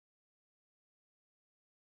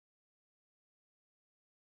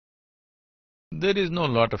There is no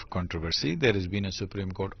lot of controversy. There has been a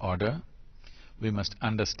Supreme Court order. We must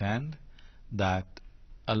understand that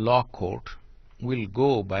a law court will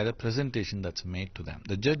go by the presentation that's made to them.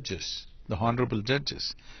 The judges, the honorable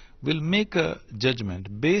judges, will make a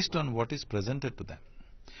judgment based on what is presented to them.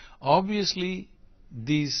 Obviously,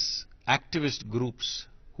 these activist groups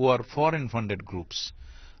who are foreign-funded groups,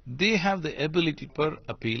 they have the ability per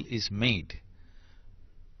appeal is made,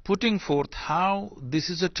 putting forth how this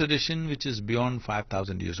is a tradition which is beyond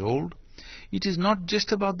 5,000 years old. It is not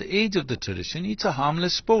just about the age of the tradition, it's a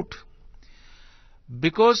harmless sport.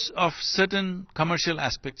 Because of certain commercial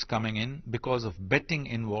aspects coming in, because of betting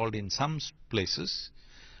involved in some places,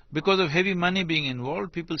 because of heavy money being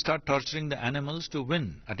involved, people start torturing the animals to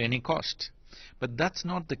win at any cost. But that's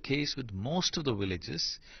not the case with most of the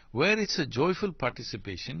villages, where it's a joyful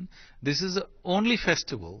participation. This is the only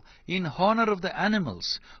festival in honor of the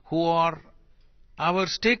animals who are our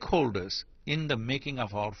stakeholders in the making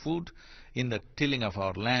of our food, in the tilling of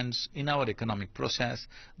our lands, in our economic process.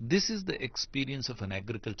 This is the experience of an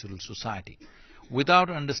agricultural society. Without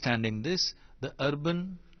understanding this, the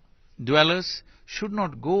urban dwellers should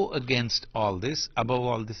not go against all this. Above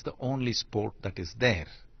all this, the only sport that is there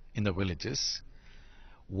in the villages.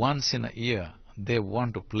 Once in a year, they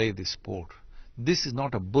want to play this sport. This is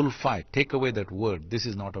not a bullfight. Take away that word. This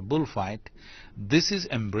is not a bullfight. This is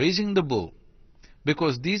embracing the bull.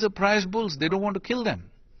 Because these are prize bulls, they don't want to kill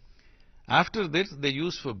them. After this, they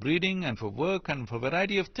use for breeding and for work and for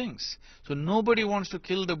variety of things. So nobody wants to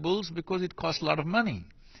kill the bulls because it costs a lot of money.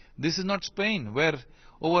 This is not Spain, where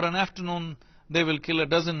over an afternoon they will kill a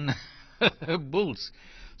dozen bulls.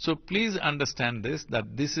 So please understand this,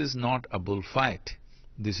 that this is not a bullfight.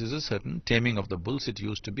 This is a certain taming of the bulls it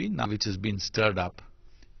used to be, now which has been stirred up.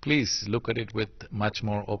 Please look at it with much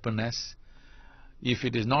more openness. If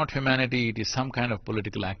it is not humanity, it is some kind of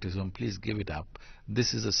political activism, please give it up.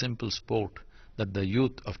 This is a simple sport that the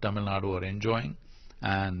youth of Tamil Nadu are enjoying,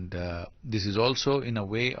 and this is also in a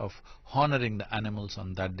way of honoring the animals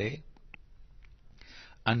on that day.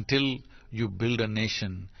 Until you build a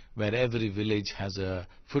nation where every village has a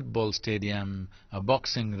football stadium, a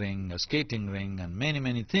boxing ring, a skating ring, and many,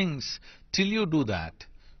 many things, till you do that,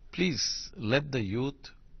 please let the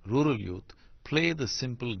youth, rural youth, play the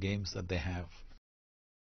simple games that they have.